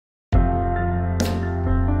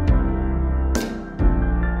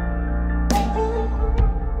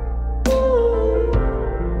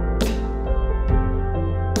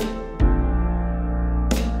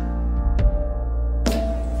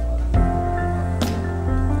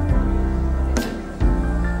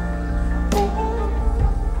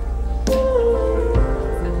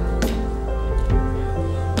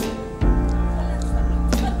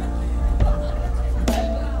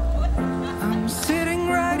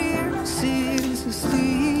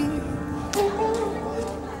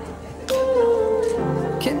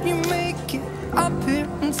Can you make it up here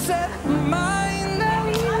and set my mind at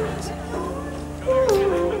ease?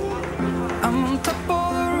 I'm on top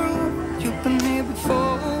of the roof, you've been here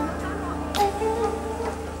before.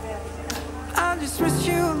 I just wish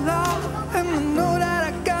you luck, and I know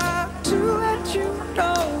that I got to let you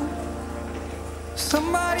know.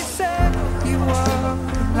 Somebody said you were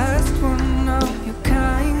the last one of your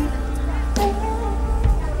kind.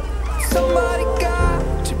 Somebody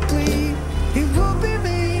got to bleed, it will be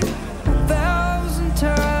me 1,000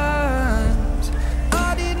 times.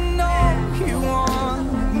 I didn't know you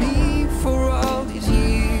wanted me for all these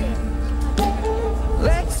years.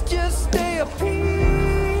 Let's just stay up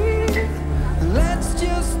here, let's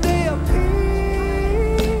just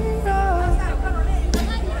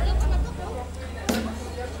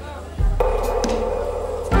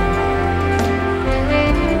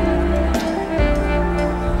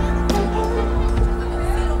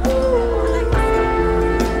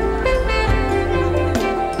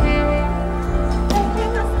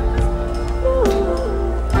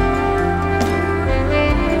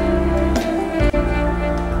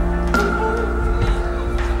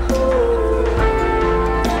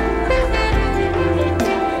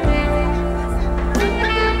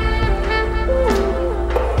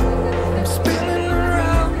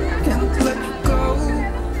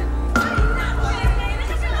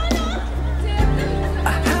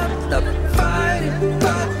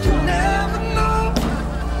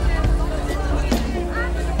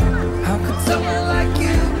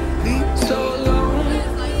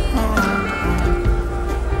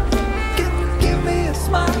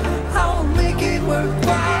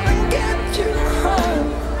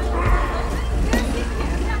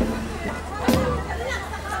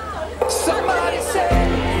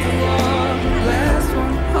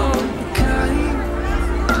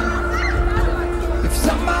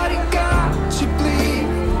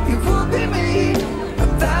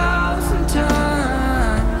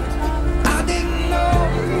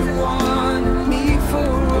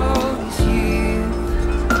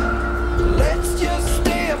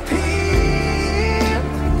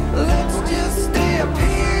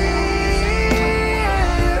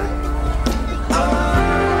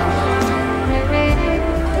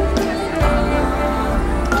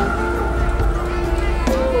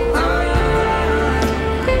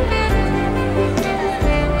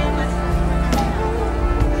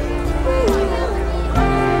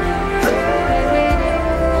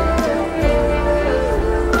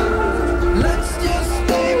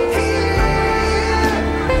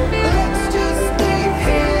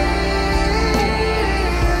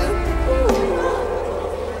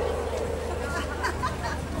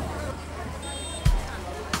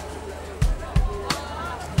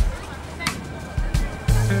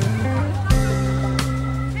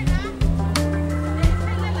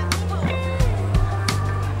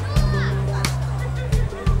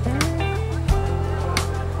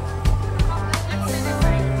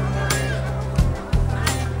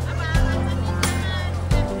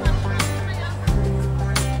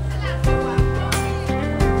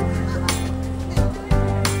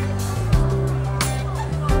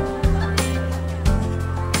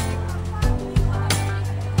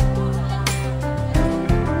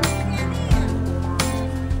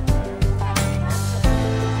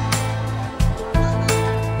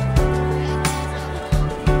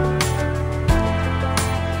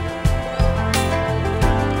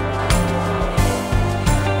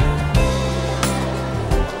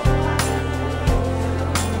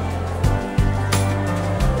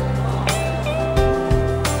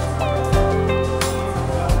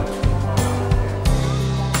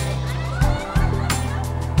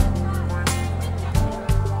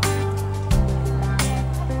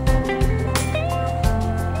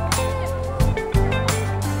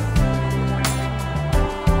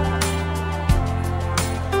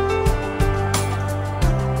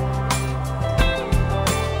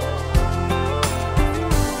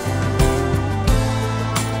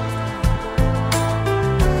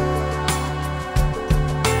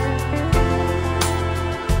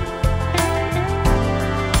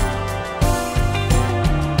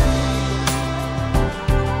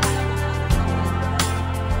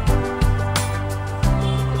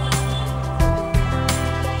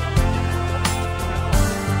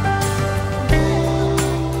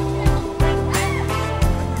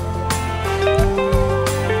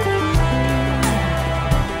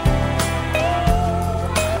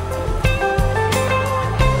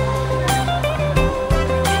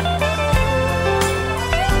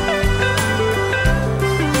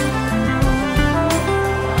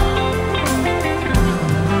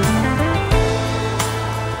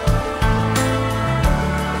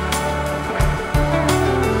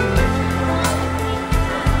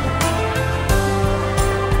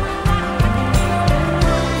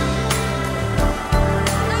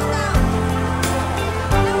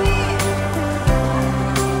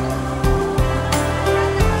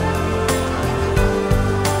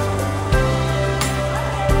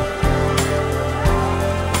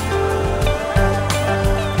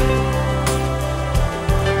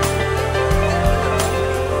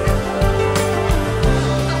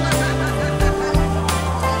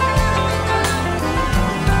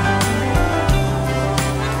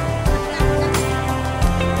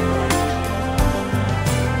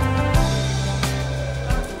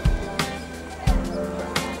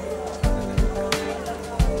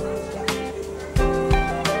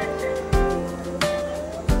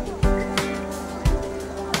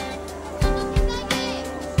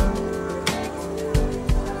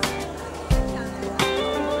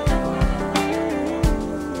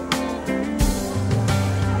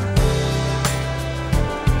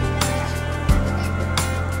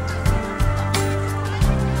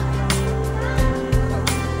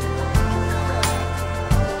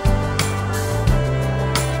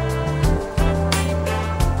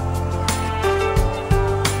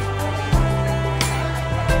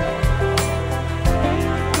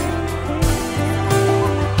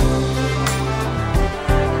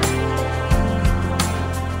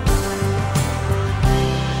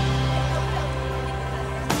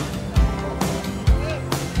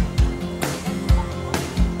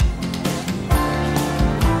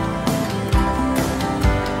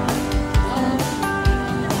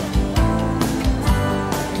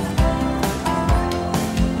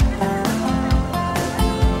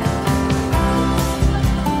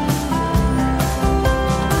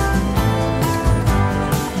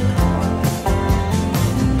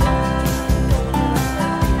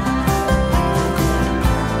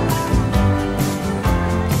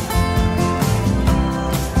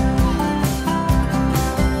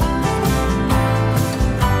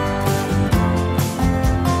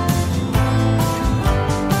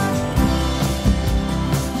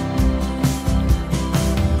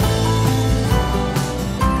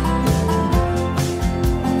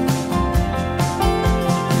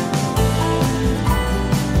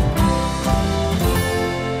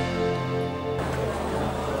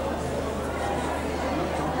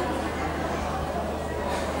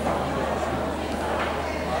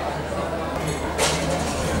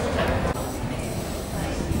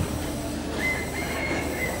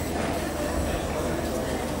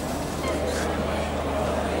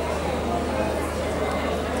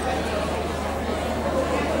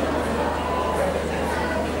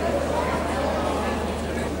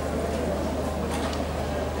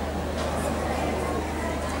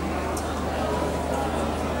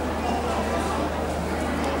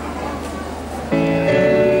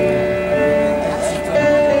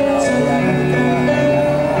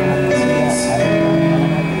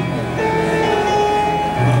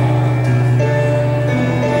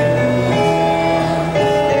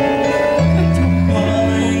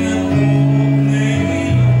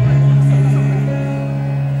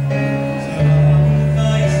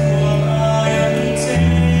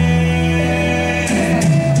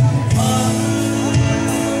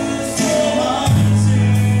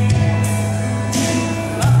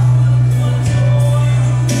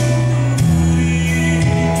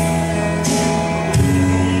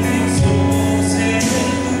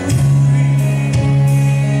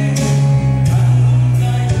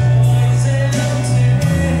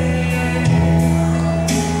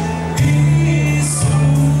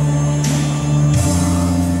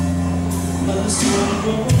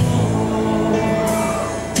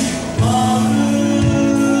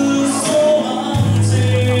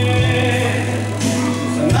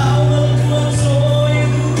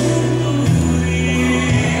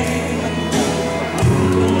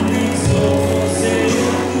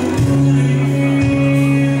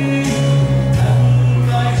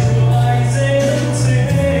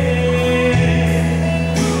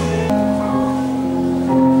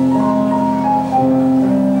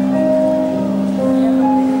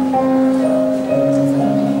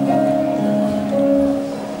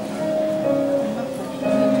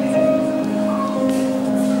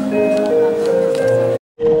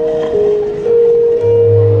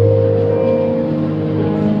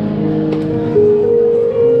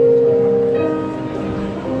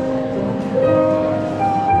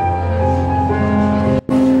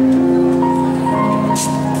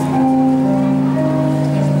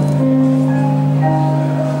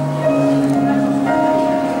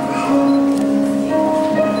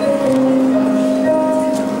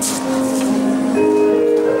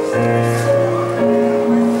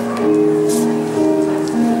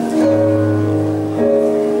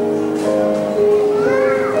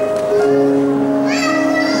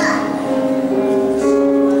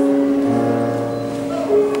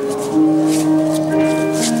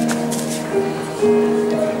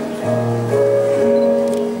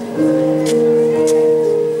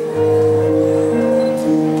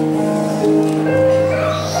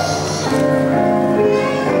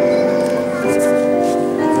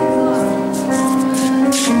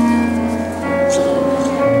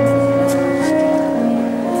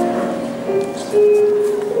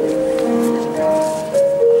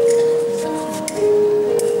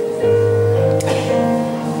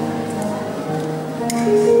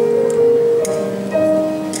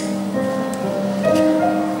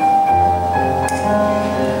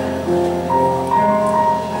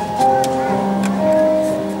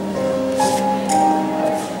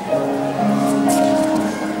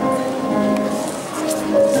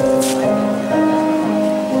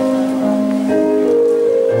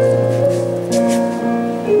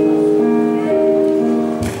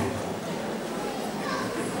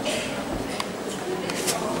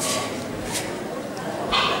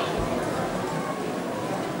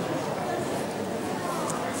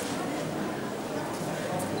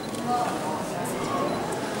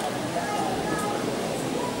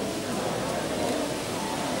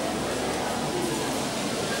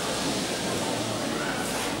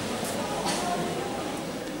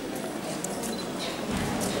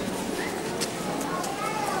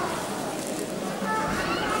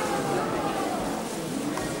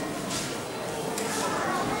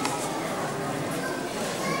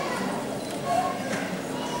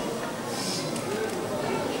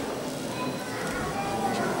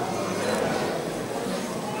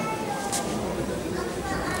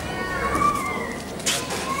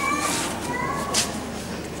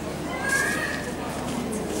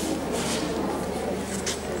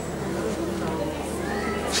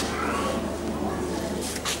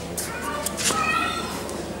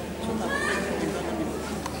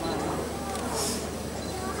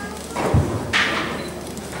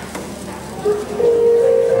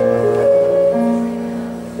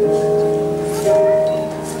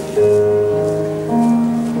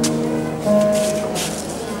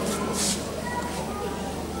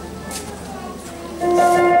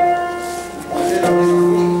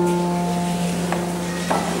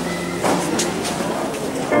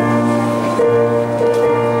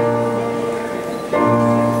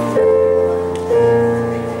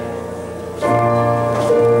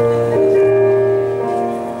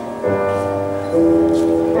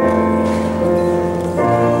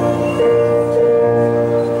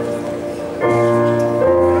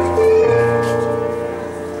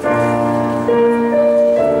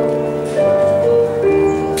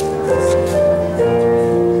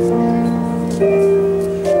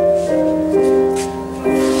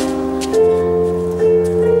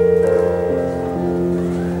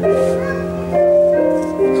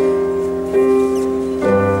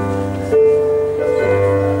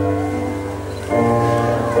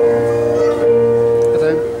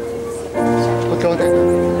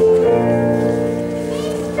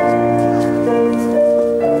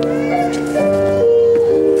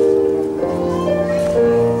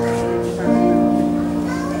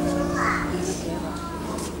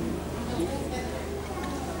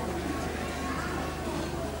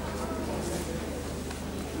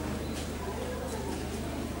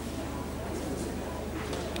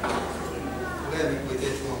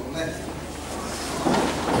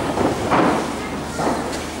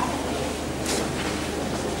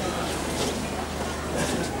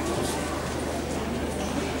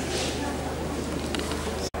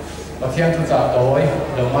và thiên tu giả tối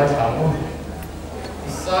đầu mai tháng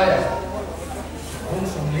Isaiah cũng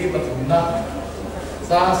sung lý và tụng na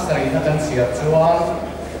ra sari na kan siat chuan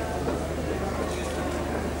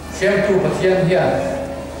xem tu và thiên hiền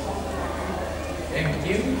em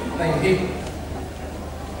kiếm này đi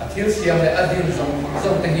thiếu xem để adin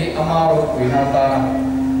trong tình hình amaro quý na ta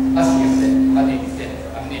asim để adin để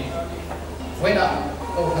ani với na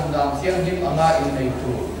tôi khăn đam thiên hiền anga in này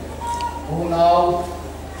tu u nào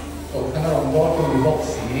tôi khăn rong bó tôi bị bốc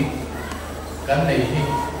xí kan này hi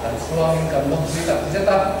kan suang kan long xí tak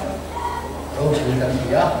kita rồi chúng ta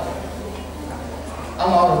hiểu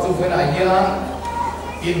amaro tu với na hiền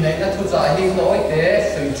in này nó thu giải hiền nói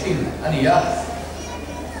thế sự chín anh ạ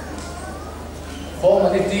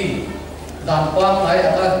formality dan quang này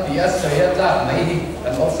akan dia saya tak mai hi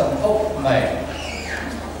dan orang thok mai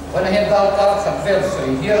wana hen dal ka samvel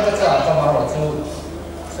soi hier ka cha kamaro chu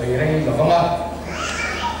soi rei lovanga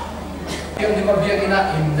tiang di biakina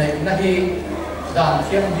in nei na hi dan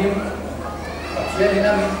tiang dim tiang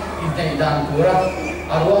ina in nei dan pura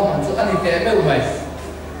arwa man chu ani te me mai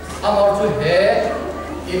amor chu he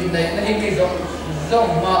in nei na hi ki zong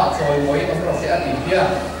ma choi moi amro se ani dia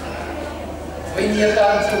với nhiều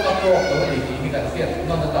tan số các cô có thể đi cần thiết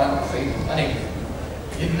non tan phải anh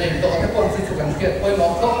in này đó các con sẽ cần thiết với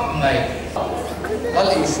món gốc này là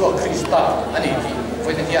lý số Krista anh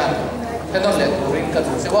với thế gian thế nó là đồ ring cả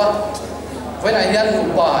thứ quá với này nhân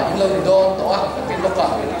hùng bà in lâu đi đó đó tin lúc cả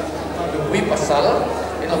vi pasal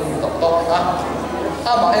in lâu đó đó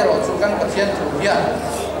mà ai rồi chúng căn cái thiên thủ hiện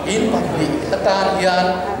in bản lý tan hiện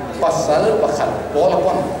pasal pasal bỏ là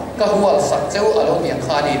con các hual sắc châu ở đâu miệng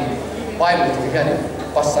khai đi Bible tu hian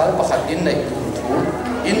pasal pakhat in nei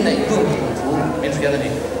tu min fian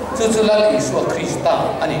ani chu lal Isu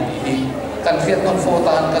Krista ani hi kan fiat non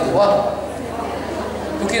fotan ka tuwa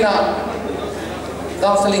tukina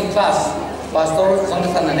counseling class pastor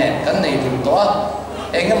Jonathan ane kan nei tu to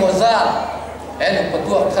enge moza en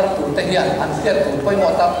patua khar tu te hian an fiat tu poi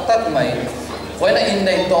mo tak mai voina in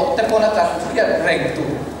nei to te pona kan fiat reng tu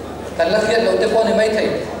kan la fiat lo te poni mai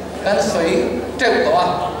thei kan soi treu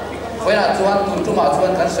to với là chuan tu mà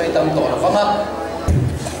chuan kan soi tam to vâng á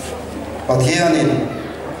pathianin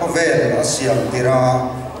có về asiam tira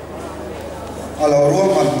alo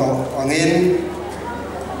ruam an to angin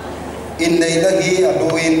in nei da hi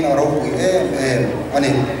unauin rupi em ani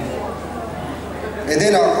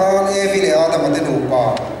edena khan e vile adam ate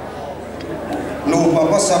nupa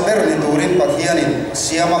pasamer ni turin pathianin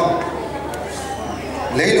siama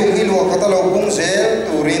leilung hilwa katalo kung zel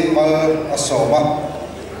turin mal asoma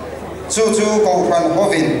chu kau khan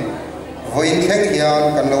hovin voin kheng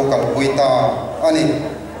hian kan lo kal puita ani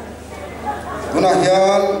tuna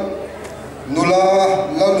hian nula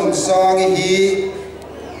lalnunsangi hi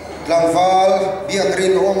tlangwal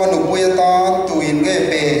Biakrinawma nupui tan tuin nge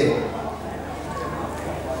pe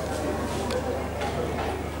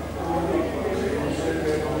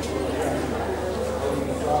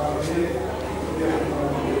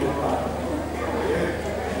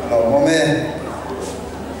lo mome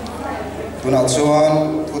tuna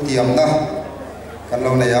chuan thu tiam na kan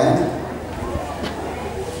lo neyang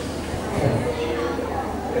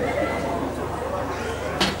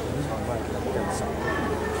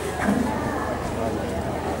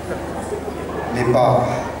lipa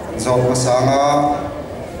zon pasanga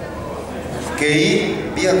kei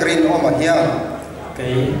Biakrinawma hian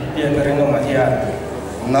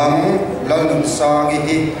nang Lalnunsangi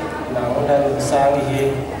hi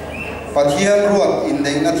pathian ruat in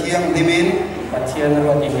neihna thiang dimin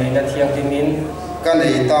kan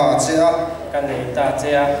ei ta chea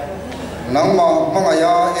nang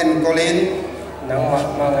mangaya en kolin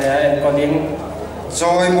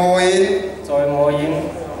choi moin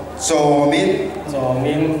zomin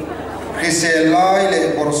Christian lai le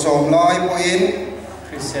borsom lai po in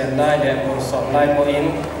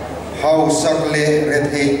hausak le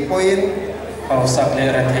rethei po in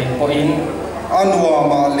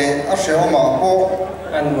anuama le asheoma po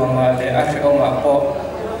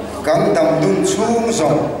kan dam dun chung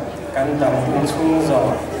zong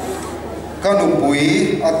kan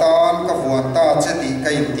nupui atan ka huan ta cheti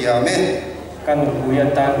kai tiame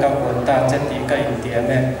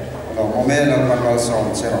lo mome lo kan som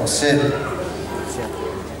chero se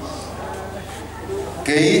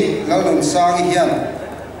kei Lalnunsangi hian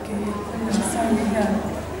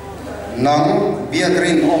nang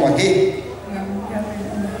Biakrinawma hi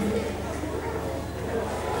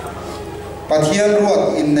pathian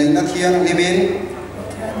ruat in neihna thiang dimin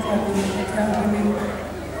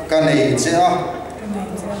kan ei chea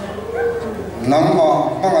nang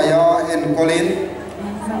mangaya en kolin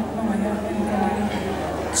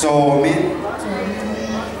Zomin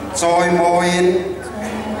Choi Moin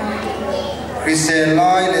Christian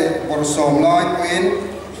Lai le Borsom Lai Puin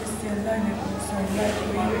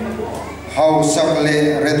Hau Sak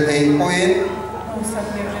le Red Hei Puin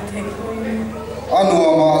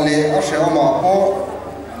Anuama le Asheoma Po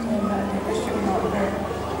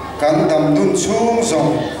Kan Dam Dun Chung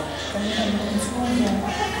Zong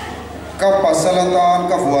Kapasalatan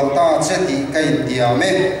Kavuanta Cheti Kain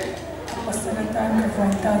Diame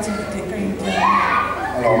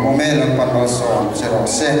Alo moment panal son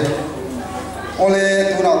serose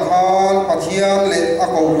ole tuna khan pathian le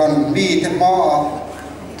ako kan bi te ma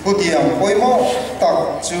thutiam poimo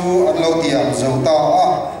tak chu anlo tiam zota a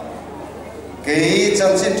ke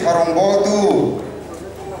chanchin tharong bo tu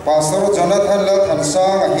pastor Jonathan la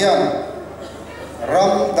thansang hian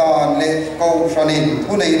ramdan le ko shanin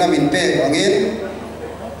thunei namin pe angin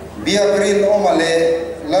Biakrinawma le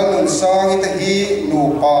Lalnunsangi hi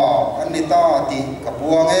nupa anita ti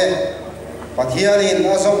kapuange pathianin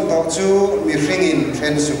asom to chu mi ringin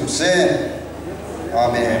thren su se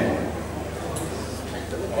amen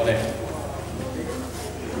ole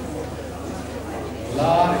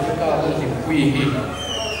la ka la ti pui hi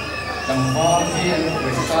tam pa hi an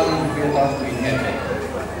kristal ke ta pui ne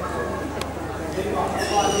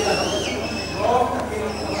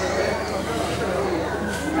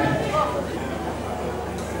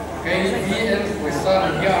KBL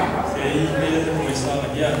Hruaisanga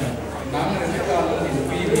nang rekal di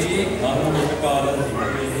PB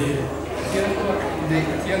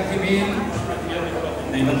tiang timin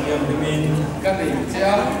kan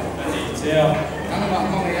dia nang mak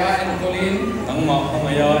mangaya en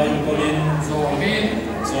kolin zomin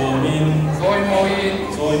zoi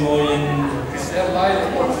moin Christian lai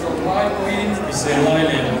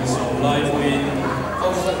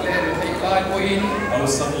poin Hau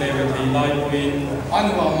sak le thei lai poin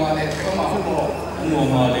anuama le koma po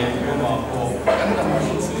kan dam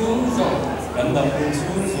chung zong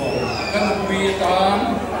kan nupui tan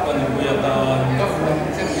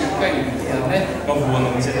ka vuan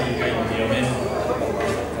se ti kai diame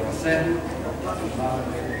se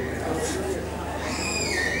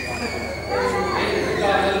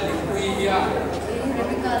ka le nupui ya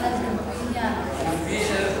nang bi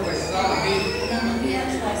se Hruaisanga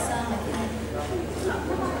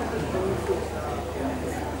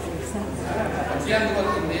tiang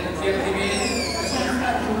tuan ini tiang timin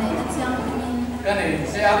kan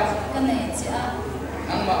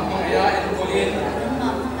nang mak mangaya en kolin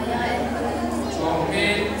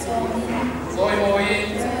zoi moin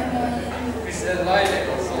Christian lai le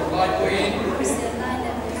Borsom lai poin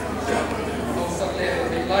Hau sak le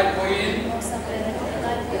thei lai poin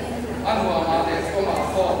anuama le koma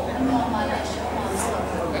po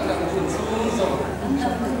kan dam dun chung zong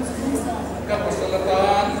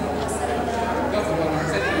kapasalatan kavuan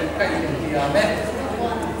cheti kain diame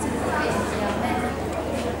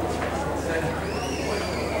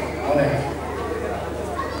ole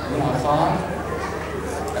na khan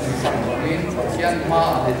kan sam borin pathian ma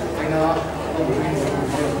le kaina borin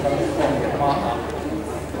kan kon ma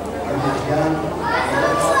pathian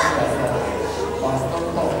pastor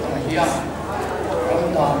to hiam kan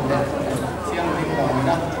dan le siang di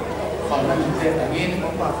mana kalau kita ingin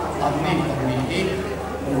amni ini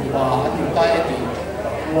nupa anita itu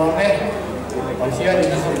uangnya pasien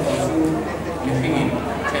itu susu ingin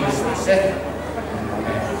selesai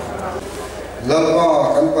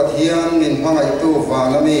lama kan pathian min mangai tu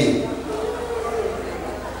valami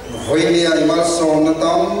voinia imal son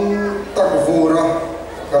natam tak vura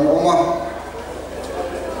kan oma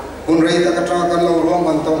kunrei takatra kan lo rom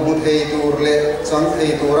antom hudhei tur le chang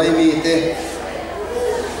thei turai mi te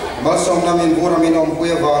malsom namin vura min om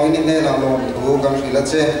puya wangin ne la lom thu kan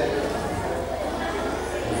rilache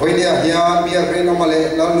voinia hian Biakrinawma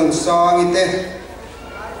le Lalnunsangi te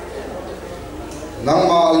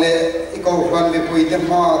nangma le ikaw khan mi pui te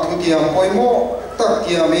ma thutiam poimo tak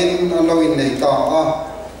tiamin aloin nei ta a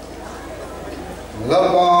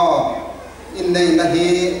lama in neihna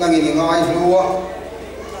hi nangin ngai hlua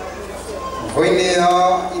voinia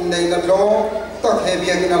in neihna lo tak he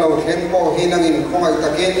Biakrinawma thren po hi nangin khongai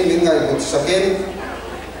takin min ngai hut sakin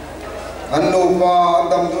anupa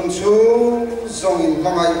dam dun chu zong in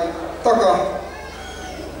mangai taka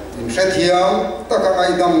in sethiam taka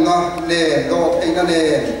ngai dam na le do theina le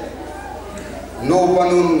no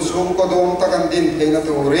panun sum ko dom takan din theina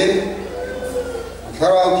turin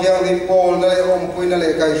tharau khiang din pol na le om puina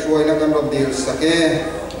le kai suai na kan rob dir sake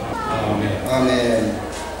amen amen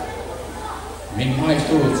min mai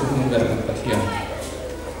tu chung ber pathian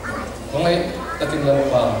kongai takin lo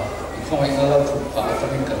pa không anh là chụp phá cho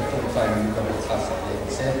mình cần chụp phải mình cần khá sạch lên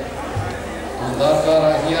xe tụi ta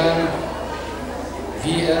cả hiền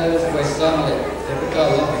VL Hruaisanga le Rebecca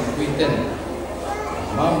la nupui ten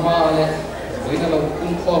mama le với nó lâu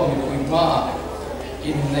cũng khó mình nupui ma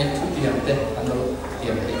in này chút tiền te anh lâu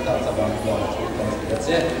tiền để ta tập bằng vào chúng ta sẽ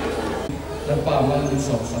chết dan pa mal lu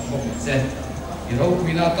sok sa phong se i ro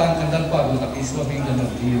mina tan kan dan pa lu tak iswa bing dan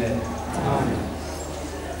di le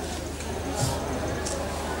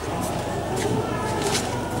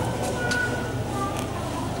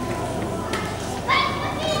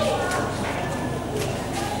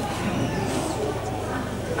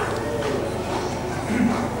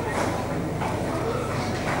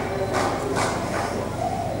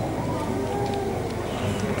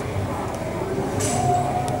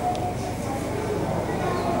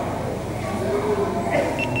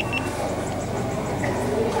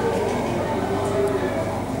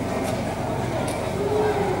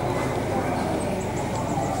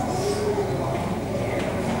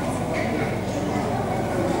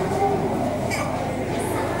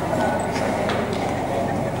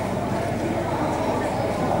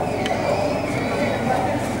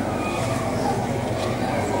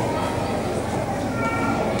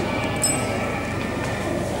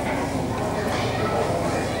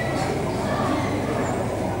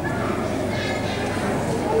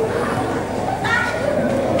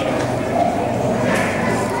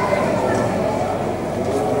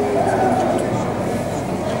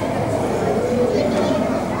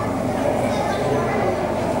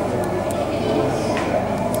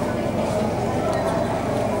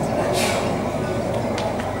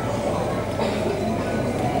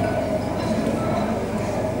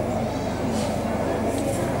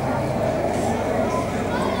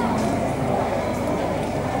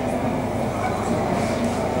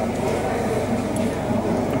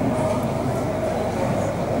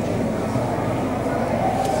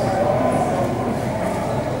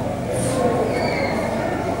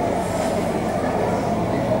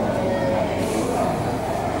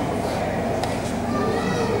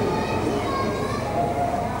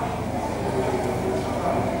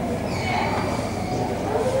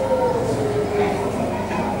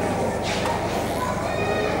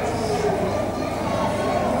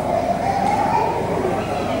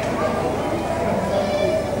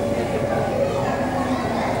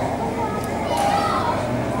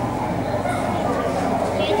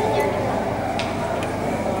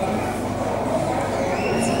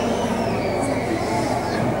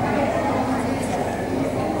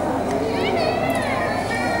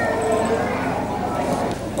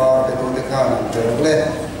lên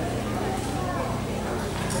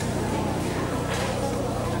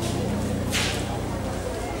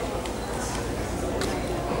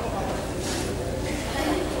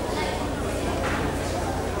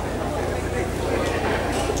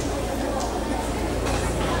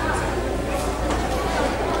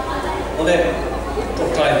Oke, trong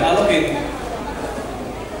trai há lấp in,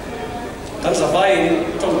 kan sabai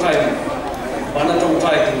trong trai, mana trong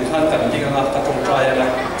trai thì kan kan đi ngang kan trong trai là,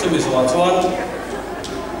 chú mình xóa chuan,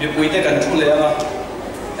 việc quý thế kan chú lệ mà,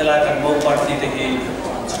 thế là kan mau party thì khi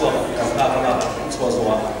xóa kan ta kan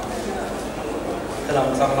xóa, thế là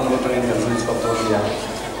mình kan mau tengin kan sulit xóa tu dia,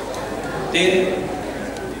 tin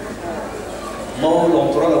mau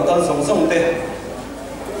long tura long tan song song te,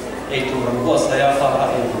 itu orang buat saya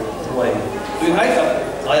faham Hruai. Tuy hai tập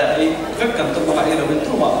saya ini kan tu maka ini lebih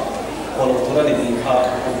truma kalau turun di ha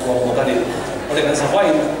untuk maka ini oleh kan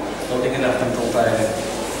sampai tu dengan akan terus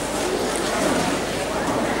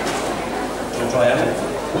ya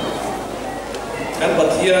kan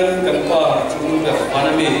bagian kan pa cuma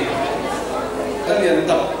mana mi kan yang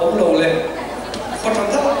tak omlo le kata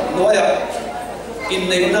tak doa in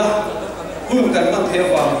neihna kan mang theo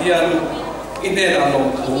vàng hian in neihna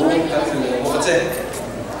long tu kan film một cái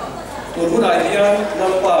Tuần hôm nay hiền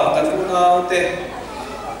năm pa kan una te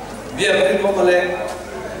Biakrinawma le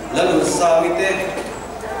Lalnunsangi te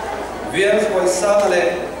Hruaisanga le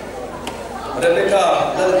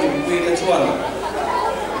Rebecca nupui te chuan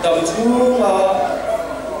dam chu ma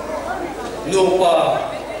nupa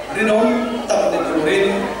rinom tak ne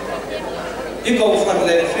turin iko fan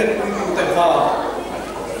le fiat pu te ha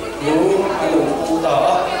nu alu pu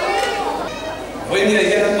ta với nhiều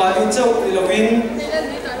hiện mà đi châu thì là vin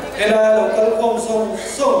cái là local com song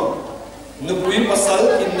song nupui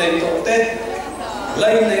pasal in này tổ te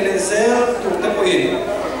lai này lên xe tổ te có in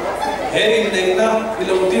he in này na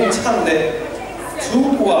ilong chan de chú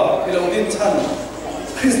qua ilong tin chan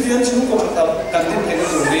Christian chú qua tập cần tin thế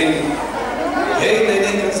cái vin he này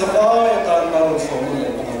này kan sabah ya tan baru song le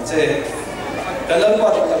che kalau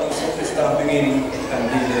pada tak Kristen begini kan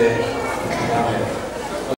di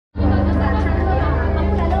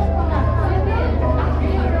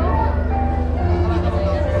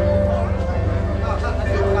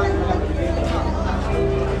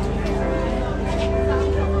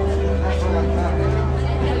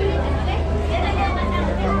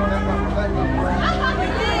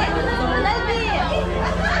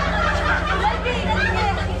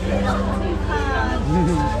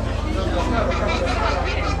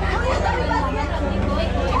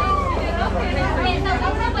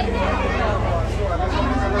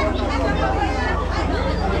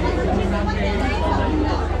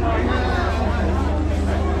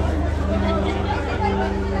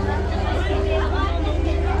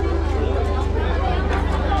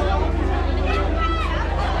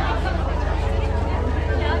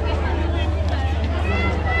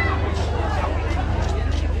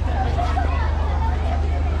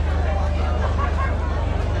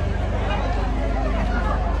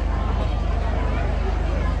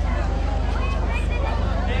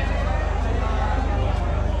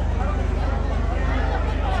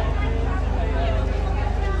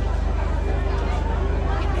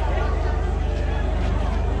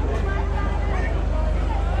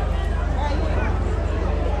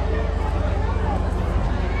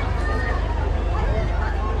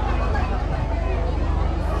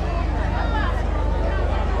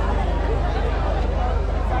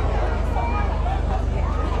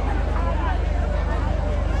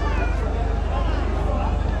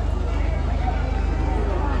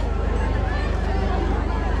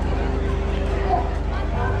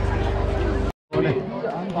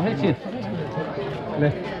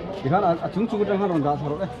thì khá là chúng chú đang hàng đá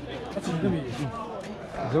sao đấy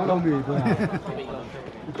giống đâu mì thôi à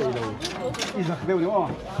cái đầu đi giặc đều đúng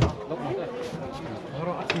không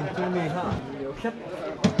rồi ăn chung mì ha nhiều chất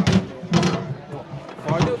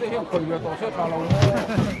phải được thì hiện khởi về tổ chức lâu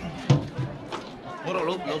Ủa lâu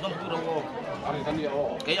lâu trong khu đâu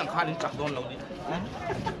cái dạng khai đến chặt đòn lâu đi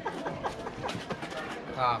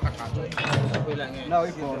các chơi nào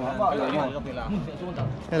ít của nó bảo là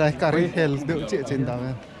cái này cà ri hell đựng chuyện trên đó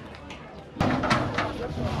em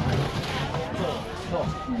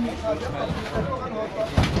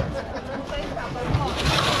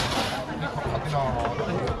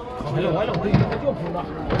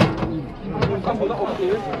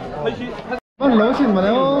con lối xin mà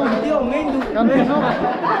đâu ăn thế giúp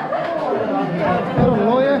cái đồng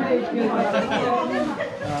lôi ấy Hãy subscribe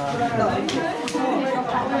cho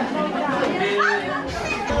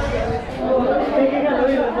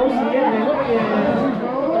kênh Ghiền Mì Gõ để không bỏ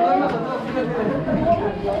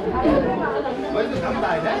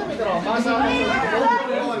lỡ những video hấp dẫn.